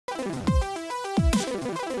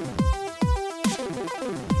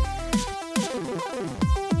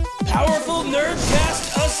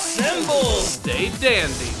Assemble! Stay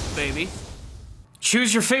dandy, baby.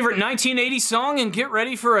 Choose your favorite 1980s song and get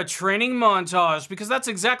ready for a training montage, because that's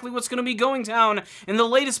exactly what's going to be going down in the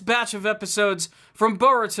latest batch of episodes from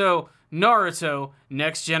Boruto, Naruto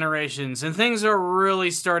Next Generations. And things are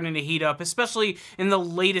really starting to heat up, especially in the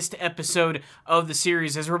latest episode of the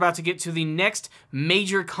series, as we're about to get to the next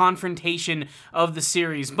major confrontation of the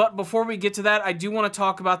series. But before we get to that, I do want to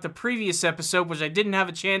talk about the previous episode, which I didn't have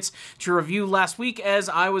a chance to review last week as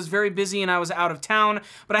I was very busy and I was out of town.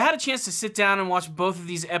 But I had a chance to sit down and watch both of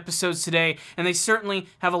these episodes today, and they certainly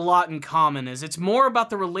have a lot in common, as it's more about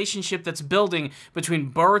the relationship that's building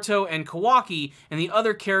between Boruto and Kawaki and the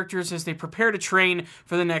other characters as they prepare to train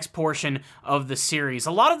for the next portion of the series.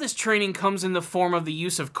 A lot of this training comes in the form of the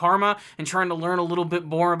use of karma and trying to learn a little bit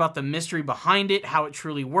more about the mystery behind it, how it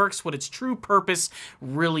truly works, what its true purpose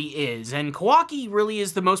really is. And Kawaki really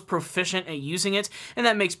is the most proficient at using it, and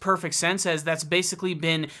that makes perfect sense, as that's basically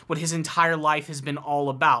been what his entire life has been all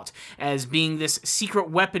about, as being this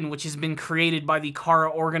secret weapon which has been created by the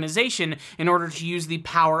Kara organization in order to use the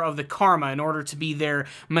power of the karma, in order to be their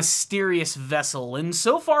mysterious vessel. And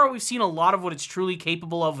so far we've seen a lot of what it's truly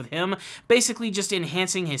capable of with him, basically just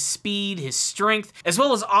enhancing his speed, his strength, as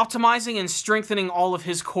well as optimizing and strengthening all of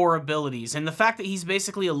his core abilities. And the fact that he's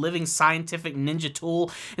basically a living scientific ninja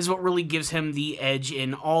tool is what really gives him the edge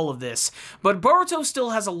in all of this. But Boruto still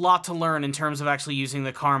has a lot to learn in terms of actually using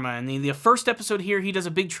the karma. And the first episode here, he does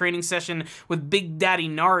a big training session with Big Daddy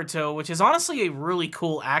Naruto, which is honestly a really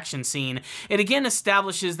cool action scene. It again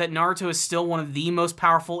establishes that Naruto is still one of the most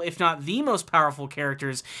powerful, if not the most powerful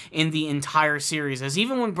characters in the entire series, as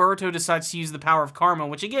even when Boruto decides to use the power of karma,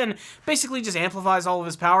 which again basically just amplifies all of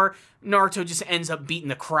his power, Naruto just ends up beating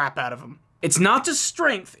the crap out of him. It's not just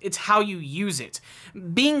strength, it's how you use it.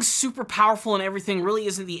 Being super powerful and everything really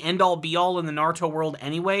isn't the end-all be-all in the Naruto world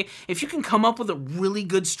anyway. If you can come up with a really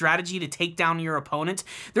good strategy to take down your opponent,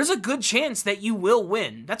 there's a good chance that you will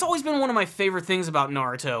win. That's always been one of my favorite things about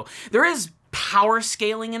Naruto. There is power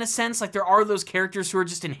scaling in a sense, like there are those characters who are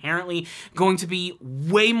just inherently going to be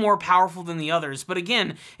way more powerful than the others, but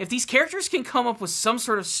again, if these characters can come up with some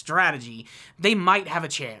sort of strategy, they might have a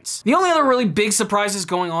chance. The only other really big surprises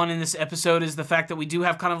going on in this episode is the fact that we do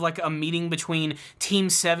have kind of like a meeting between Team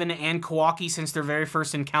 7 and Kawaki since their very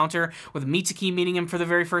first encounter, with Mitsuki meeting him for the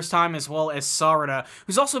very first time, as well as Sarada,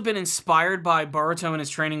 who's also been inspired by Boruto and his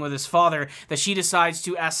training with his father, that she decides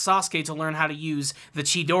to ask Sasuke to learn how to use the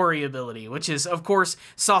Chidori ability, which is, of course,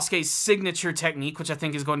 Sasuke's signature technique, which I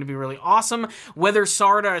think is going to be really awesome. Whether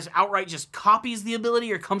Sarada outright just copies the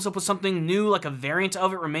ability or comes up with something new, like a variant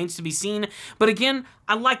of it, remains to be seen. But again,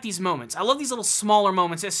 I like these moments. I love these little smaller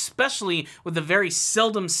moments, especially with the very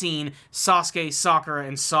seldom seen Sasuke, Sakura,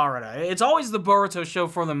 and Sarada. It's always the Boruto show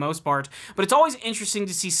for the most part, but it's always interesting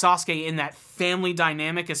to see Sasuke in that family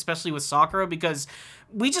dynamic, especially with Sakura, because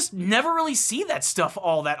we just never really see that stuff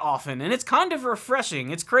all that often, and it's kind of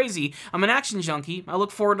refreshing. It's crazy. I'm an action junkie. I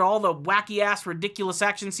look forward to all the wacky-ass, ridiculous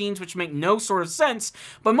action scenes which make no sort of sense,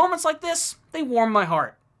 but moments like this, they warm my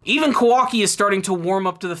heart. Even Kawaki is starting to warm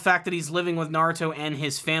up to the fact that he's living with Naruto and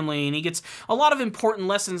his family, and he gets a lot of important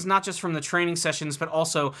lessons, not just from the training sessions, but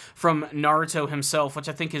also from Naruto himself, which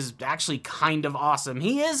I think is actually kind of awesome.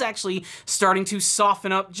 He is actually starting to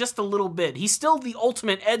soften up just a little bit. He's still the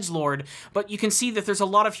ultimate edgelord, but you can see that there's a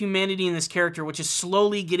lot of humanity in this character, which is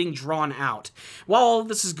slowly getting drawn out. While all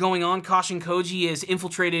this is going on, Kashin Koji has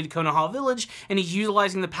infiltrated Konoha village, and he's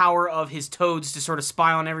utilizing the power of his toads to sort of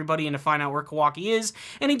spy on everybody and to find out where Kawaki is,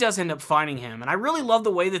 and he does end up finding him. And I really love the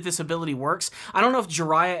way that this ability works. I don't know if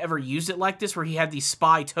Jiraiya ever used it like this, where he had these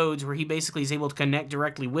spy toads where he basically is able to connect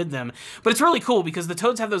directly with them, but it's really cool because the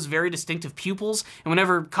toads have those very distinctive pupils, and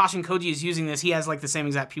whenever Kashin Koji is using this, he has like the same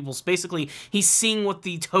exact pupils. Basically, he's seeing what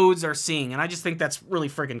the toads are seeing, and I just think that's really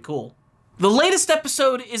freaking cool. The latest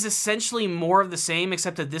episode is essentially more of the same,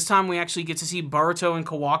 except that this time we actually get to see Boruto and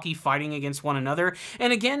Kawaki fighting against one another.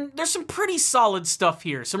 And again, there's some pretty solid stuff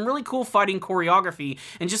here. Some really cool fighting choreography,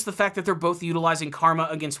 and just the fact that they're both utilizing karma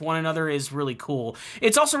against one another is really cool.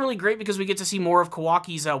 It's also really great because we get to see more of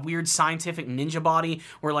Kawaki's weird scientific ninja body,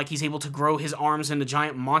 where like he's able to grow his arms into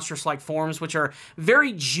giant monstrous-like forms, which are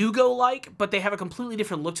very Jugo-like, but they have a completely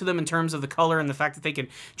different look to them in terms of the color and the fact that they can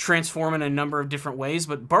transform in a number of different ways.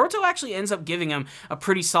 But Boruto actually ends ends up giving him a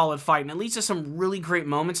pretty solid fight, and it leads to some really great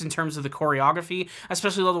moments in terms of the choreography. I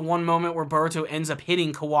especially love the one moment where Boruto ends up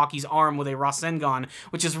hitting Kawaki's arm with a Rasengan,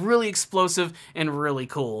 which is really explosive and really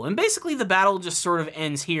cool. And basically the battle just sort of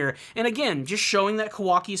ends here, and again, just showing that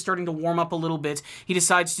Kawaki is starting to warm up a little bit, he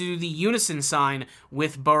decides to do the unison sign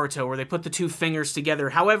with Boruto, where they put the two fingers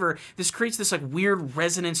together. However, this creates this like weird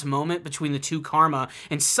resonance moment between the two karma,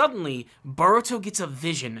 and suddenly Boruto gets a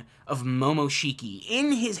vision of Momoshiki.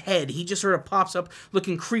 In his head, he just sort of pops up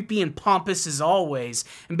looking creepy and pompous as always,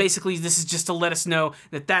 and basically this is just to let us know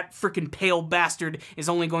that that freaking pale bastard is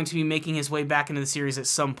only going to be making his way back into the series at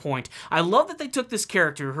some point. I love that they took this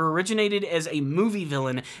character who originated as a movie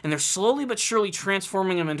villain, and they're slowly but surely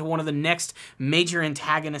transforming him into one of the next major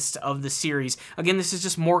antagonists of the series. Again, this is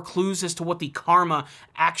just more clues as to what the karma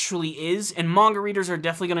actually is, and manga readers are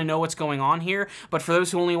definitely going to know what's going on here, but for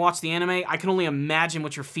those who only watch the anime, I can only imagine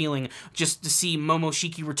what you're feeling just to see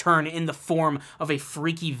Momoshiki return in the form of a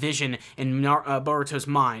freaky vision in Boruto's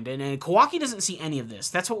mind. And Kawaki doesn't see any of this.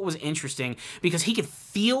 That's what was interesting, because he could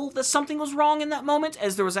feel that something was wrong in that moment,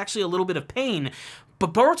 as there was actually a little bit of pain,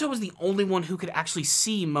 but Boruto was the only one who could actually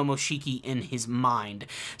see Momoshiki in his mind.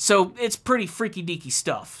 So it's pretty freaky deaky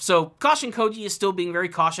stuff. So Kashin Koji is still being very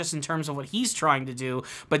cautious in terms of what he's trying to do,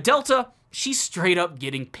 but Delta, she's straight up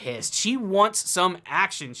getting pissed. She wants some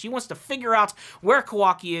action. She wants to figure out where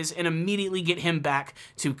Kawaki is and immediately get him back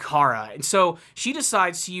to Kara. And so she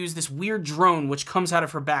decides to use this weird drone which comes out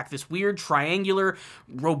of her back, this weird triangular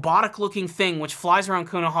robotic-looking thing which flies around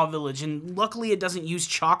Konoha Village, and luckily it doesn't use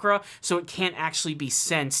chakra, so it can't actually be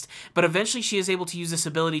sensed. But eventually she is able to use this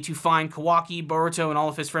ability to find Kawaki, Boruto, and all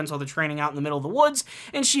of his friends while they're training out in the middle of the woods,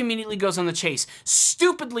 and she immediately goes on the chase,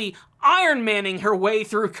 stupidly Iron Manning her way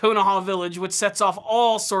through Konoha Village, which sets off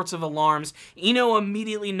all sorts of alarms. Ino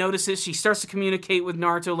immediately notices. She starts to communicate with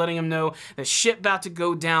Naruto, letting him know that shit about to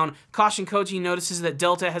go down. Kashin Koji notices that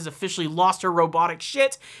Delta has officially lost her robotic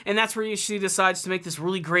shit, and that's where she decides to make this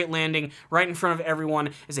really great landing right in front of everyone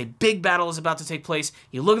as a big battle is about to take place.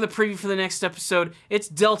 You look at the preview for the next episode, it's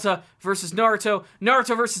Delta versus Naruto,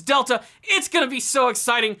 Naruto versus Delta. It's gonna be so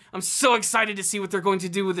exciting. I'm so excited to see what they're going to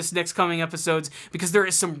do with this next coming episodes, because there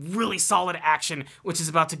is some really solid action which is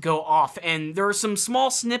about to go off, and there are some small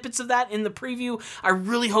snippets of that in the preview. I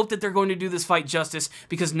really hope that they're going to do this fight justice,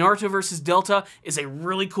 because Naruto versus Delta is a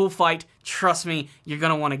really cool fight. Trust me, you're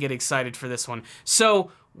gonna want to get excited for this one.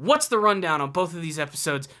 So what's the rundown on both of these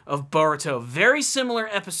episodes of Boruto? Very similar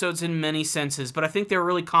episodes in many senses, but I think they're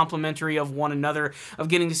really complementary of one another, of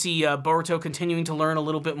getting to see Boruto continuing to learn a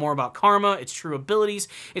little bit more about karma, its true abilities.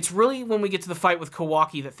 It's really when we get to the fight with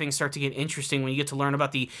Kawaki that things start to get interesting, when you get to learn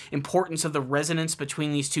about the importance of the resonance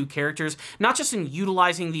between these two characters, not just in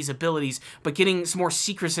utilizing these abilities, but getting some more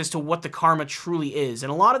secrets as to what the karma truly is.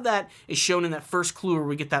 And a lot of that is shown in that first clue where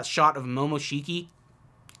we get that shot of Momoshiki.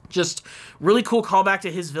 Just really cool callback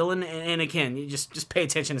to his villain, and again, you just pay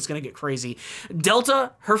attention, it's gonna get crazy.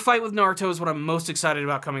 Delta, her fight with Naruto is what I'm most excited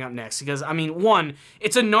about coming up next, because, I mean, one,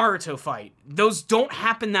 it's a Naruto fight. Those don't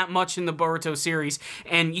happen that much in the Boruto series,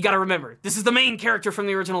 and you gotta remember, this is the main character from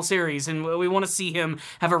the original series, and we want to see him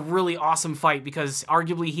have a really awesome fight, because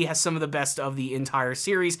arguably he has some of the best of the entire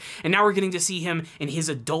series, and now we're getting to see him in his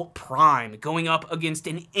adult prime, going up against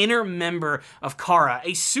an inner member of Kara,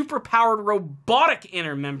 a super-powered robotic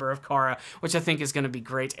inner member of Kara, which I think is going to be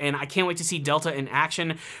great, and I can't wait to see Delta in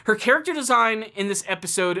action. Her character design in this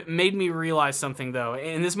episode made me realize something, though,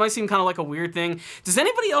 and this might seem kind of like a weird thing. Does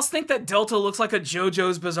anybody else think that Delta looks like a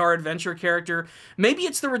JoJo's Bizarre Adventure character? Maybe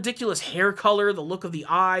it's the ridiculous hair color, the look of the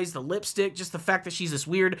eyes, the lipstick, just the fact that she's this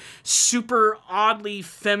weird, super oddly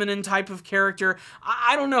feminine type of character.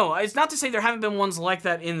 I don't know. It's not to say there haven't been ones like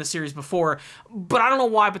that in the series before, but I don't know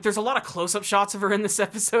why, but there's a lot of close-up shots of her in this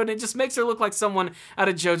episode, and it just makes her look like someone out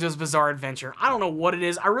of JoJo's Bizarre Adventure. I don't know what it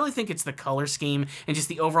is. I really think it's the color scheme and just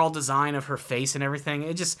the overall design of her face and everything.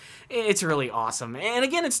 It's really awesome. And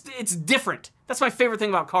again, it's different. That's my favorite thing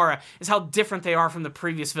about Kara, is how different they are from the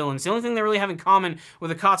previous villains. The only thing they really have in common with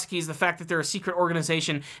the Akatsuki is the fact that they're a secret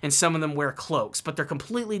organization and some of them wear cloaks, but they're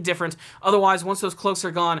completely different. Otherwise, once those cloaks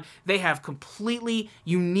are gone, they have completely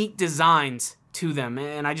unique designs to them,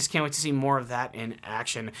 and I just can't wait to see more of that in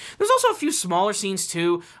action. There's also a few smaller scenes,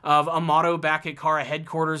 too, of Amato back at Kara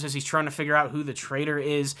headquarters as he's trying to figure out who the traitor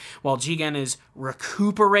is, while Jigen is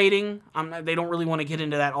recuperating. They don't really want to get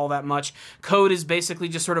into that all that much. Code is basically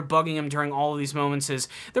just sort of bugging him during all of these moments as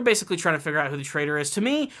they're basically trying to figure out who the traitor is. To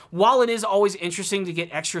me, while it is always interesting to get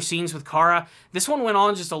extra scenes with Kara, this one went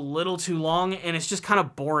on just a little too long, and it's just kind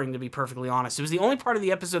of boring, to be perfectly honest. It was the only part of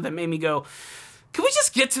the episode that made me go, Can we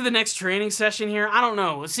just get to the next training session here? I don't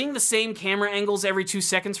know. Seeing the same camera angles every 2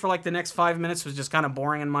 seconds for like the next 5 minutes was just kind of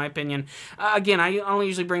boring in my opinion. Again, I don't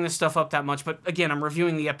usually bring this stuff up that much, but again, I'm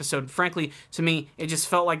reviewing the episode. Frankly, to me, it just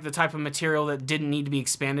felt like the type of material that didn't need to be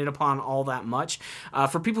expanded upon all that much.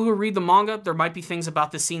 For people who read the manga, there might be things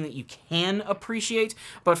about this scene that you can appreciate,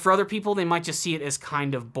 but for other people, they might just see it as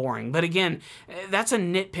kind of boring. But again, that's a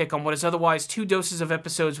nitpick on what is otherwise 2 doses of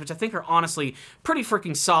episodes, which I think are honestly pretty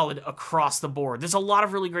freaking solid across the board. There's a lot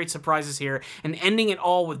of really great surprises here, and ending it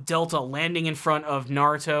all with Delta landing in front of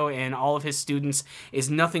Naruto and all of his students is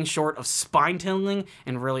nothing short of spine-tingling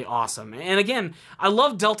and really awesome. And again, I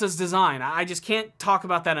love Delta's design. I just can't talk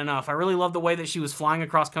about that enough. I really love the way that she was flying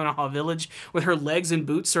across Konoha Village with her legs and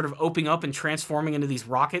boots sort of opening up and transforming into these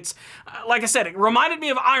rockets. Like I said, it reminded me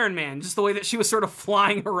of Iron Man, just the way that she was sort of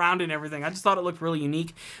flying around and everything. I just thought it looked really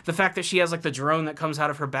unique. The fact that she has like the drone that comes out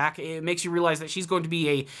of her back, it makes you realize that she's going to be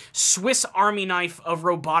a Swiss Army knife of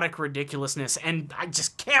robotic ridiculousness, and I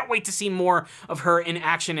just can't wait to see more of her in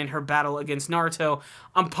action in her battle against Naruto.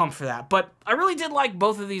 I'm pumped for that. But I really did like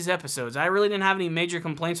both of these episodes. I really didn't have any major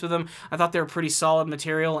complaints with them. I thought they were pretty solid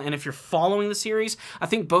material, and if you're following the series, I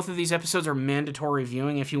think both of these episodes are mandatory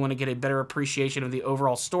viewing if you want to get a better appreciation of the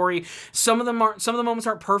overall story. Some of the moments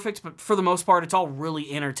aren't perfect, but for the most part, it's all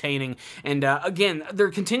really entertaining. And again,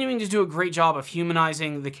 they're continuing to do a great job of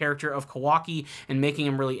humanizing the character of Kawaki and making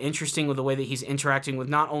him really interesting with the way that he's interacting with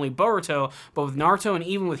not only Boruto, but with Naruto and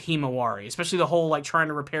even with Himawari, especially the whole like trying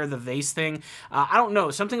to repair the vase thing. I don't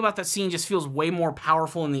know, something about that scene just feels way more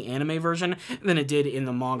powerful in the anime version than it did in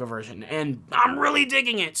the manga version, and I'm really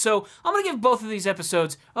digging it. So I'm gonna give both of these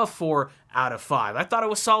episodes a 4 out of 5. I thought it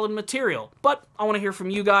was solid material, but I want to hear from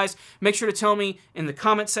you guys. Make sure to tell me in the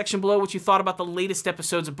comment section below what you thought about the latest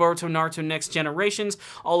episodes of Boruto Naruto Next Generations,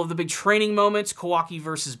 all of the big training moments, Kawaki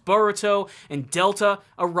versus Boruto, and Delta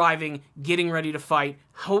arriving, getting ready to fight.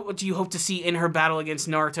 What do you hope to see in her battle against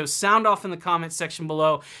Naruto? Sound off in the comment section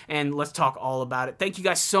below, and let's talk all about it. Thank you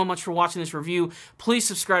guys so much for watching this review. Please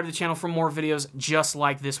subscribe to the channel for more videos just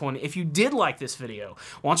like this one. If you did like this video,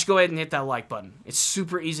 why don't you go ahead and hit that like button. It's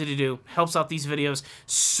super easy to do. Helps out these videos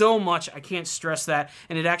so much. I can't stress that,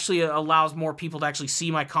 and it actually allows more people to actually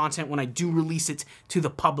see my content when I do release it to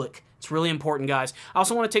the public. It's really important, guys. I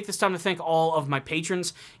also want to take this time to thank all of my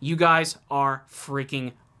patrons. You guys are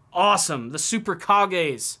freaking awesome. The Super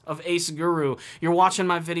Kages of Ace Guru. You're watching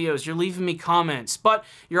my videos, you're leaving me comments, but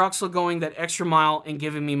you're also going that extra mile and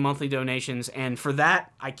giving me monthly donations, and for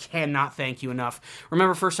that, I cannot thank you enough.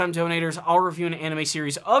 Remember, first-time donators, I'll review an anime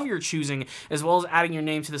series of your choosing, as well as adding your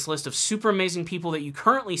name to this list of super amazing people that you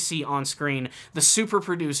currently see on screen, the super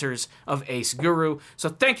producers of Ace Guru. So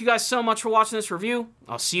thank you guys so much for watching this review.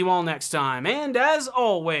 I'll see you all next time, and as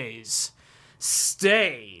always,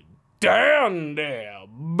 stay down there,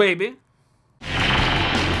 baby.